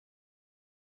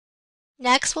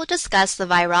Next, we'll discuss the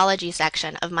virology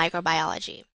section of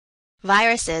microbiology.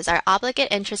 Viruses are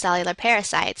obligate intracellular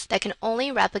parasites that can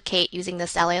only replicate using the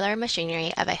cellular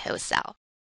machinery of a host cell.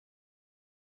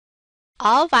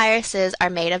 All viruses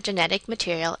are made of genetic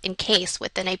material encased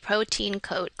within a protein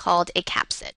coat called a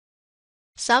capsid.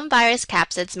 Some virus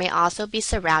capsids may also be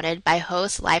surrounded by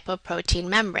host lipoprotein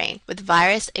membrane with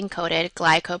virus-encoded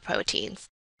glycoproteins.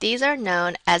 These are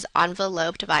known as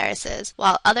enveloped viruses,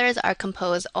 while others are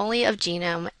composed only of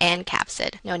genome and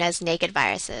capsid, known as naked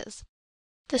viruses.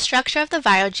 The structure of the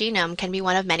viral genome can be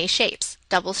one of many shapes: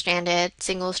 double-stranded,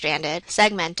 single-stranded,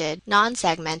 segmented,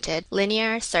 non-segmented,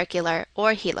 linear, circular,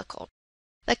 or helical.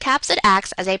 The capsid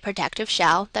acts as a protective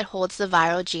shell that holds the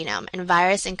viral genome and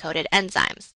virus-encoded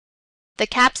enzymes. The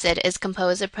capsid is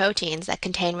composed of proteins that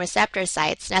contain receptor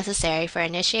sites necessary for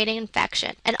initiating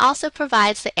infection and also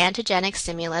provides the antigenic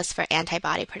stimulus for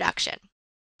antibody production.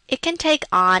 It can take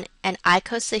on an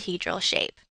icosahedral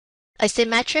shape, a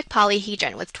symmetric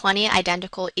polyhedron with 20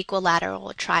 identical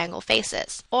equilateral triangle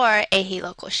faces, or a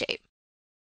helical shape.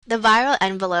 The viral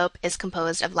envelope is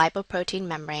composed of lipoprotein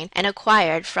membrane and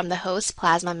acquired from the host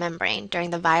plasma membrane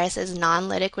during the virus's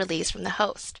non-lytic release from the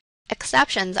host.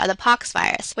 Exceptions are the pox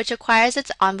virus, which acquires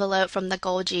its envelope from the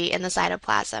Golgi in the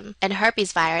cytoplasm, and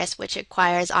herpes virus, which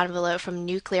acquires envelope from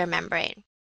nuclear membrane.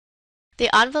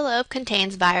 The envelope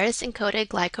contains virus-encoded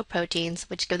glycoproteins,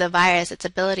 which give the virus its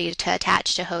ability to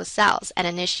attach to host cells and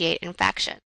initiate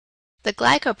infection. The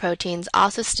glycoproteins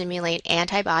also stimulate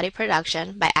antibody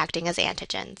production by acting as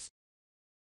antigens.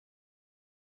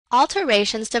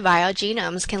 Alterations to viral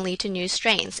genomes can lead to new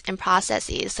strains in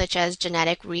processes such as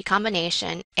genetic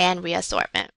recombination and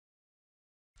reassortment.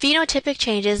 Phenotypic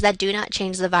changes that do not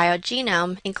change the viral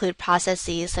genome include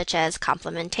processes such as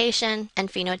complementation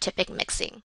and phenotypic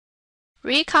mixing.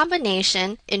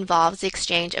 Recombination involves the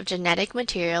exchange of genetic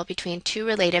material between two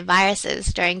related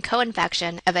viruses during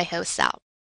co-infection of a host cell.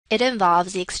 It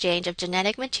involves the exchange of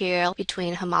genetic material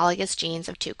between homologous genes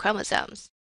of two chromosomes.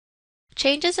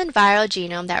 Changes in viral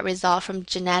genome that result from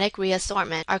genetic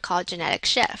reassortment are called genetic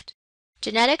shift.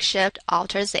 Genetic shift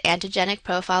alters the antigenic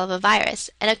profile of a virus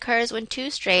and occurs when two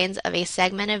strains of a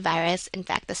segmented virus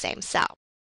infect the same cell.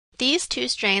 These two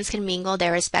strains can mingle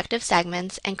their respective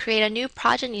segments and create a new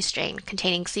progeny strain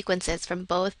containing sequences from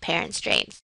both parent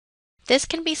strains. This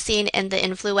can be seen in the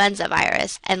influenza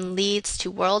virus and leads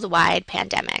to worldwide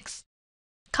pandemics.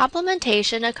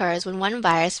 Complementation occurs when one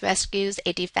virus rescues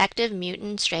a defective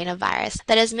mutant strain of virus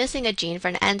that is missing a gene for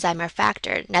an enzyme or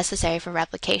factor necessary for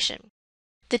replication.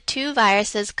 The two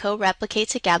viruses co-replicate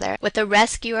together, with the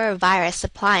rescuer virus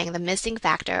supplying the missing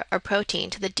factor or protein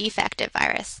to the defective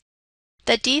virus.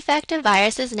 The defective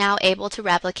virus is now able to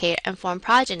replicate and form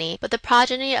progeny, but the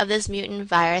progeny of this mutant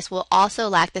virus will also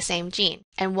lack the same gene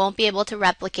and won't be able to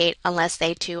replicate unless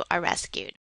they too are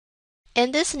rescued.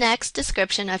 In this next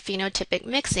description of phenotypic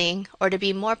mixing, or to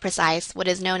be more precise, what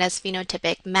is known as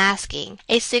phenotypic masking,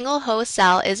 a single host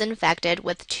cell is infected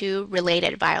with two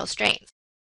related viral strains.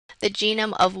 The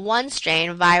genome of one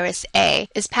strain, virus A,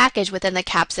 is packaged within the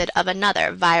capsid of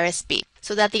another, virus B,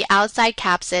 so that the outside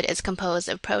capsid is composed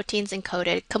of proteins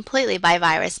encoded completely by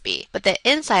virus B, but the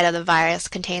inside of the virus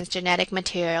contains genetic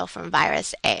material from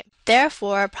virus A.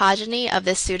 Therefore, progeny of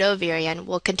this pseudovirion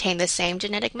will contain the same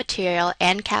genetic material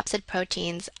and capsid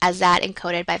proteins as that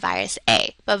encoded by virus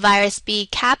A, but virus B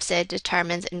capsid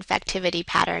determines infectivity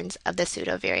patterns of the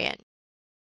pseudovirion.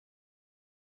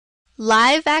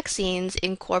 Live vaccines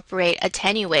incorporate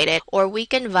attenuated or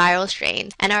weakened viral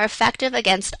strains and are effective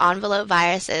against envelope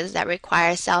viruses that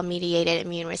require cell-mediated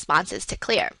immune responses to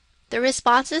clear. The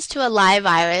responses to a live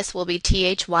virus will be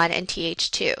Th1 and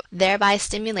Th2, thereby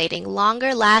stimulating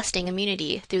longer-lasting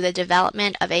immunity through the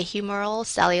development of a humoral,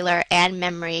 cellular, and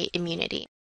memory immunity.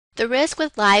 The risk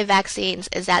with live vaccines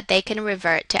is that they can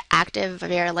revert to active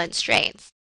virulent strains.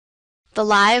 The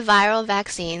live viral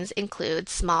vaccines include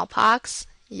smallpox,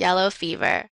 yellow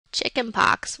fever,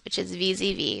 chickenpox, which is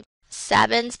VZV,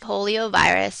 Sabin's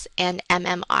poliovirus, and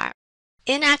MMR.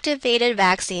 Inactivated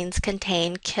vaccines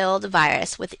contain killed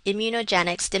virus with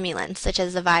immunogenic stimulants such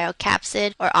as the viral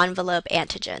capsid or envelope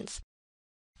antigens.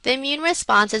 The immune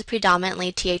response is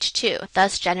predominantly Th2,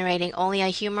 thus generating only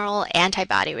a humoral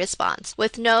antibody response,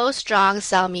 with no strong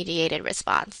cell-mediated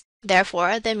response.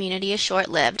 Therefore, the immunity is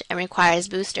short-lived and requires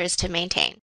boosters to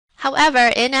maintain.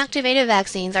 However, inactivated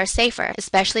vaccines are safer,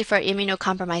 especially for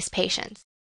immunocompromised patients.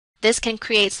 This can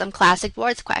create some classic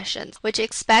boards questions, which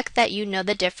expect that you know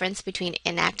the difference between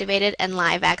inactivated and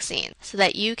live vaccines, so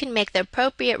that you can make the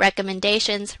appropriate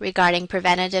recommendations regarding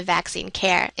preventative vaccine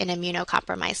care in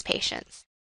immunocompromised patients.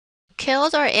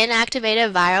 Killed or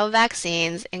inactivated viral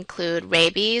vaccines include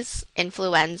rabies,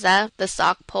 influenza, the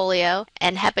Salk polio,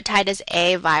 and hepatitis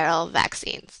A viral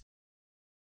vaccines.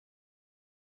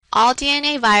 All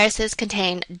DNA viruses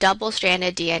contain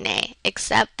double-stranded DNA,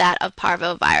 except that of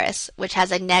parvovirus, which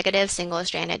has a negative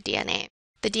single-stranded DNA.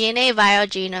 The DNA viral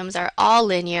genomes are all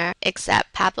linear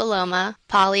except papilloma,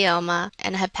 polyoma,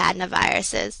 and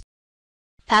hepatinoviruses.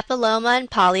 Papilloma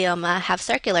and polyoma have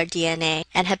circular DNA,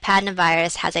 and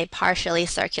hepatinovirus has a partially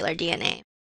circular DNA.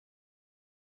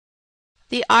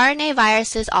 The RNA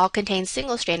viruses all contain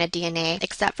single-stranded DNA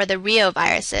except for the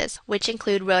reoviruses, which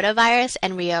include rotavirus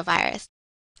and reovirus.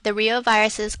 The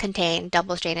reoviruses contain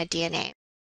double-stranded DNA.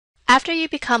 After you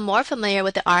become more familiar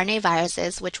with the RNA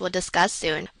viruses, which we'll discuss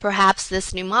soon, perhaps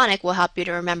this mnemonic will help you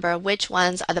to remember which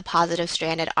ones are the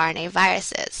positive-stranded RNA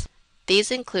viruses.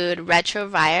 These include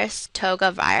retrovirus,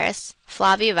 togavirus,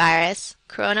 flavivirus,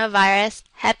 coronavirus,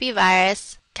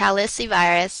 hepivirus,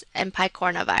 calicivirus, and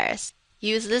picornavirus.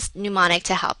 Use this mnemonic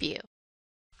to help you.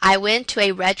 I went to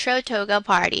a retro toga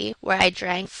party where I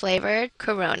drank flavored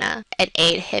Corona and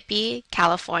ate hippie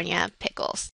California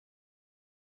pickles.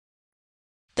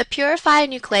 The purified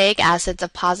nucleic acids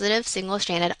of positive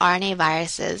single-stranded RNA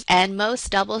viruses and most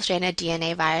double-stranded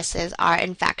DNA viruses are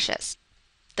infectious.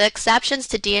 The exceptions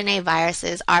to DNA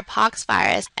viruses are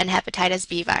poxvirus and hepatitis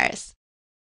B virus.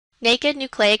 Naked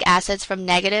nucleic acids from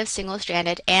negative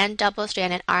single-stranded and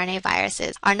double-stranded RNA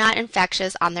viruses are not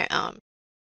infectious on their own.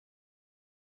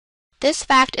 This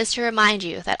fact is to remind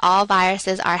you that all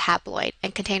viruses are haploid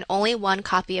and contain only one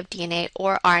copy of DNA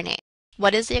or RNA.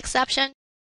 What is the exception?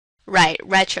 Right,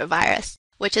 retrovirus,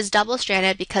 which is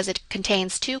double-stranded because it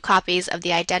contains two copies of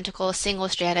the identical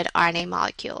single-stranded RNA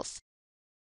molecules.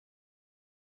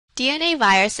 DNA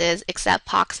viruses, except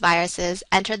poxviruses,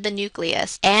 enter the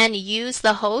nucleus and use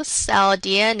the host cell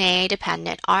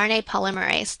DNA-dependent RNA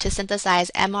polymerase to synthesize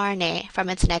mRNA from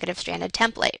its negative-stranded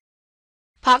template.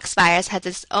 Poxvirus has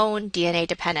its own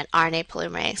DNA-dependent RNA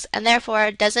polymerase and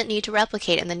therefore doesn't need to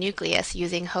replicate in the nucleus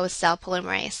using host cell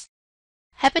polymerase.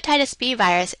 Hepatitis B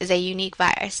virus is a unique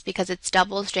virus because its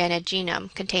double-stranded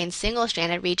genome contains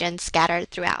single-stranded regions scattered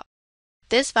throughout.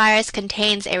 This virus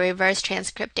contains a reverse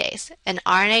transcriptase, an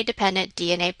RNA-dependent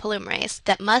DNA polymerase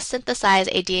that must synthesize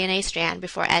a DNA strand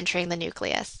before entering the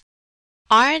nucleus.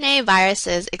 RNA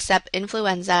viruses, except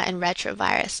influenza and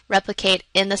retrovirus, replicate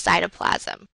in the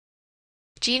cytoplasm.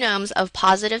 Genomes of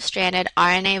positive-stranded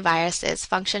RNA viruses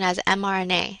function as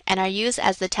mRNA and are used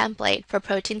as the template for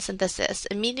protein synthesis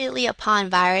immediately upon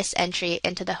virus entry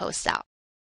into the host cell.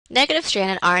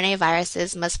 Negative-stranded RNA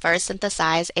viruses must first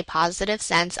synthesize a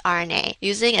positive-sense RNA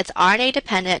using its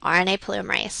RNA-dependent RNA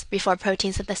polymerase before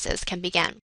protein synthesis can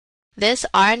begin. This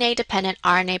RNA-dependent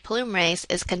RNA polymerase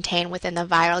is contained within the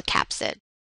viral capsid.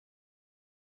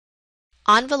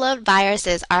 Enveloped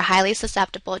viruses are highly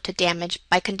susceptible to damage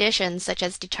by conditions such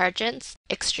as detergents,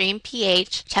 extreme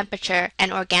pH, temperature,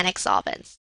 and organic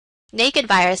solvents. Naked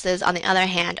viruses, on the other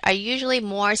hand, are usually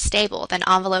more stable than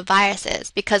enveloped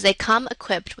viruses because they come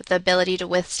equipped with the ability to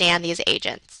withstand these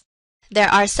agents. There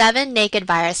are 7 naked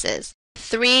viruses.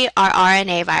 3 are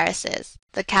RNA viruses,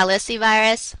 the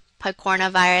calicivirus,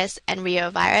 picornavirus, and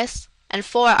reovirus, and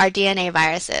 4 are DNA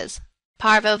viruses,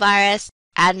 parvovirus,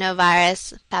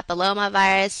 adenovirus,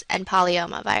 papillomavirus, and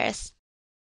polyomavirus.